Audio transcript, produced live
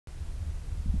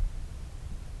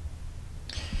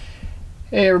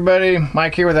Hey everybody,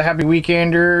 Mike here with the Happy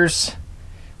Weekenders.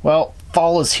 Well,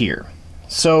 fall is here.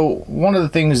 So one of the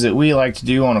things that we like to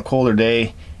do on a colder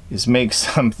day is make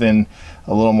something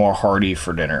a little more hearty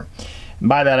for dinner. And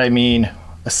by that I mean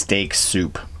a steak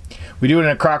soup. We do it in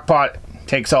a crock pot,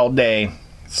 takes all day,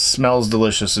 smells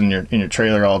delicious in your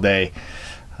trailer all day.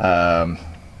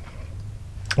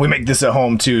 We make this at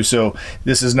home too, so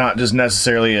this is not just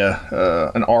necessarily an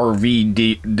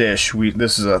RV dish.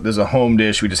 This is a home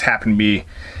dish. We just happen to be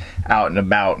out and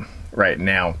about right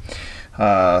now.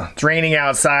 It's raining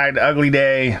outside, ugly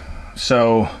day,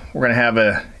 so we're gonna have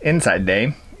a inside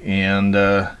day and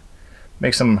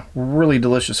make some really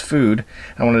delicious food.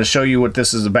 I wanted to show you what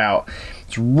this is about.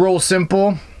 It's real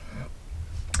simple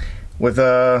with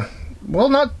well,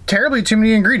 not terribly too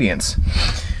many ingredients.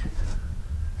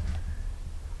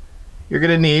 You're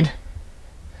gonna need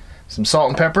some salt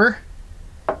and pepper,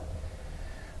 a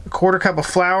 1/4 cup of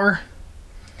flour,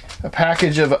 a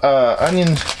package of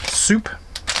onion soup,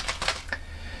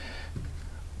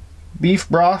 beef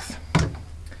broth,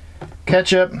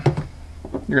 ketchup.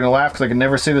 You're gonna laugh because I can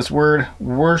never say this word.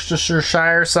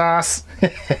 Worcestershire sauce.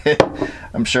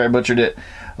 I'm sure I butchered it.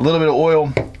 A little bit of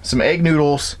oil, some egg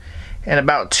noodles, and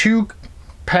about 2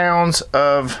 pounds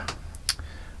of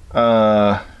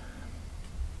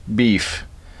beef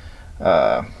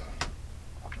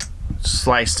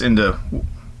sliced into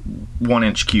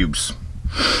 1-inch cubes.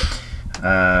 You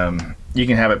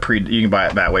can have it you can buy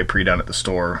it that way pre-done at the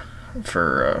store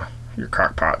for your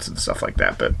crock pots and stuff like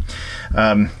that. But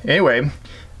anyway,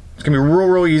 it's gonna be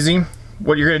real easy.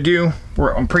 What you're gonna do,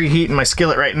 I'm preheating my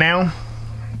skillet right now.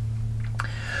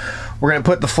 We're gonna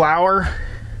put the flour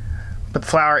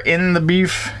in the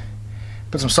beef,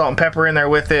 put some salt and pepper in there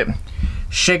with it,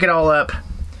 shake it all up,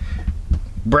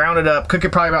 brown it up, cook it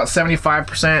probably about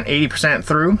 75%, 80%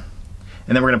 through,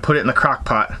 and then we're gonna put it in the crock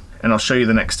pot and I'll show you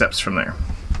the next steps from there.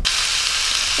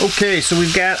 Okay, so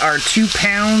we've got our 2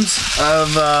 pounds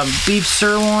of beef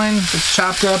sirloin. It's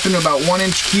chopped up into about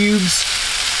 1-inch cubes.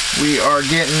 We are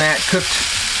getting that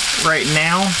cooked right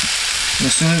now. And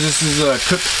as soon as this is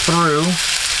cooked through,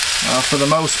 for the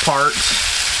most part,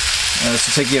 this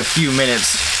will take you a few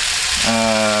minutes,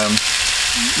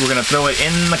 we're gonna throw it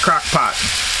in the crock pot.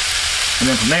 And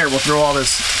then from there, we'll throw all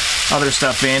this other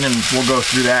stuff in and we'll go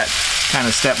through that kind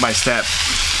of step by step.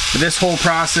 But this whole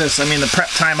process, I mean, the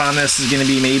prep time on this is gonna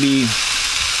be maybe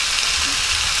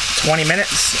 20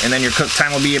 minutes, and then your cook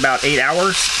time will be about 8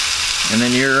 hours. And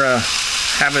then you're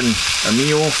having a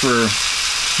meal for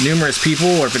numerous people,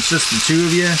 or if it's just the 2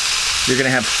 of you, you're gonna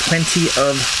have plenty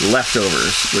of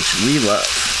leftovers, which we love.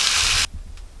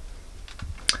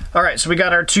 All right, so we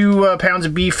got our 2 pounds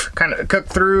of beef kind of cooked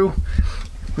through.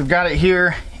 We've got it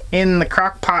here in the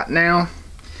crock pot now.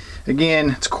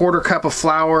 Again, it's 1/4 cup of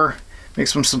flour,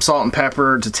 mix with some salt and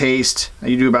pepper to taste.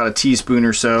 You do about a teaspoon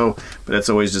or so, but it's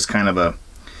always just kind of a,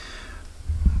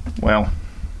 well,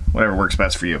 whatever works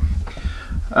best for you.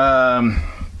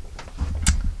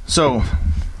 So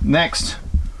next,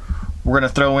 we're gonna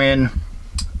throw in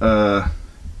a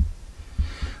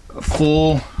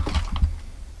full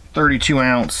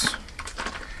 32-ounce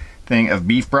thing of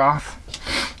beef broth.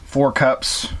 4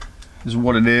 cups is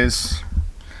what it is.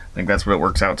 I think that's what it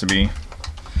works out to be.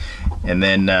 And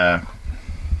then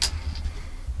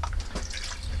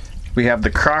we have the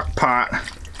crock pot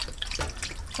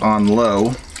on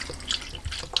low.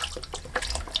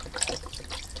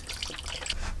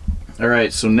 All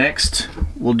right, so next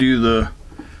we'll do the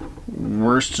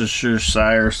Worcestershire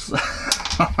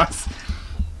sauce.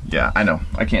 Yeah, I know,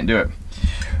 I can't do it.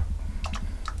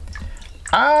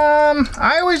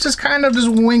 I always just kind of just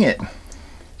wing it.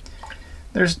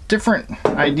 There's different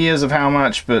ideas of how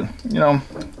much, but you know,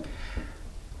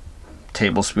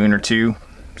 tablespoon or 2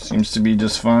 seems to be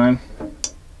just fine.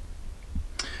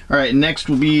 All right, next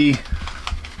will be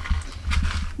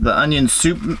the onion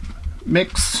soup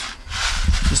mix.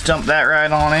 Just dump that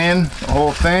right on in, the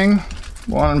whole thing.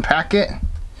 We'll unpack it.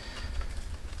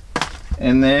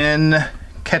 And then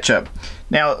ketchup.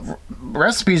 Now,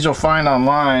 recipes you'll find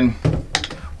online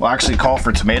will actually call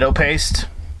for tomato paste.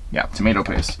 Yeah, tomato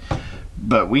paste.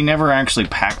 But we never actually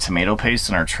pack tomato paste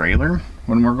in our trailer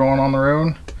when we're going on the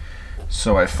road.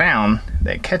 So I found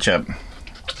that ketchup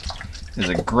is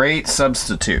a great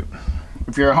substitute.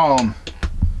 If you're at home,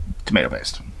 tomato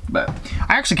paste. But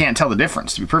I actually can't tell the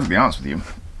difference, to be perfectly honest with you.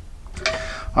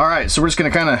 All right, so we're just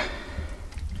gonna kind of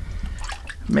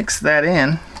mix that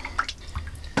in.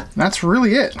 And that's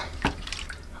really it.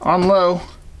 On low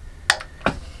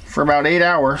for about 8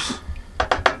 hours.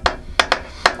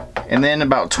 And then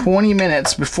about 20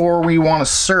 minutes before we want to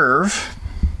serve,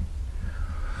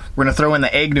 we're gonna throw in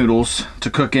the egg noodles to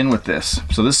cook in with this.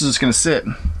 So this is just gonna sit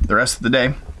the rest of the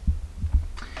day,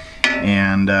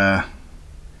 and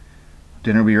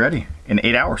dinner will be ready in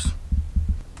 8 hours.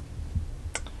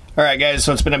 All right, guys,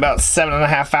 so it's been about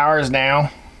 7.5 hours now.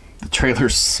 The trailer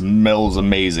smells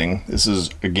amazing. This is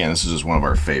just one of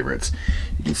our favorites.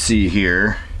 You can see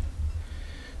here,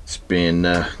 it's been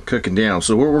cooking down.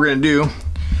 So what we're gonna do,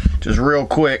 just real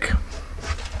quick,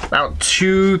 about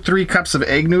 2-3 cups of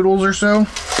egg noodles or so,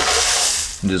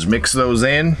 and just mix those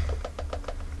in,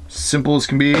 simple as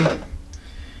can be,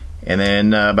 and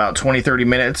then about 20-30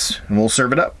 minutes, and we'll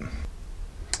serve it up.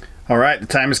 All right, the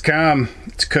time has come.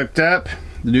 It's cooked up.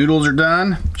 The noodles are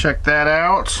done. Check that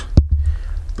out.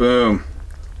 Boom.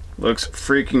 Looks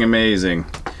freaking amazing.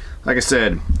 Like I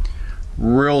said,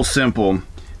 real simple.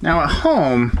 Now at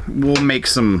home, we'll make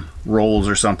some rolls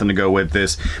or something to go with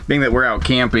this. Being that we're out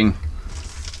camping,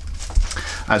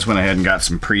 I just went ahead and got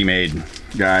some pre-made,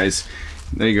 guys.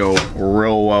 They go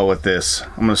real well with this.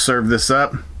 I'm gonna serve this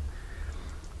up.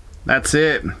 That's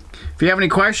it. If you have any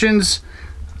questions,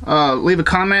 leave a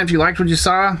comment. If you liked what you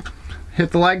saw,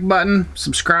 hit the like button,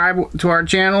 subscribe to our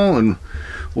channel, and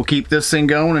we'll keep this thing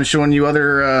going and showing you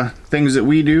other things that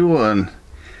we do. And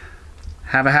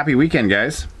have a happy weekend,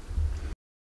 guys.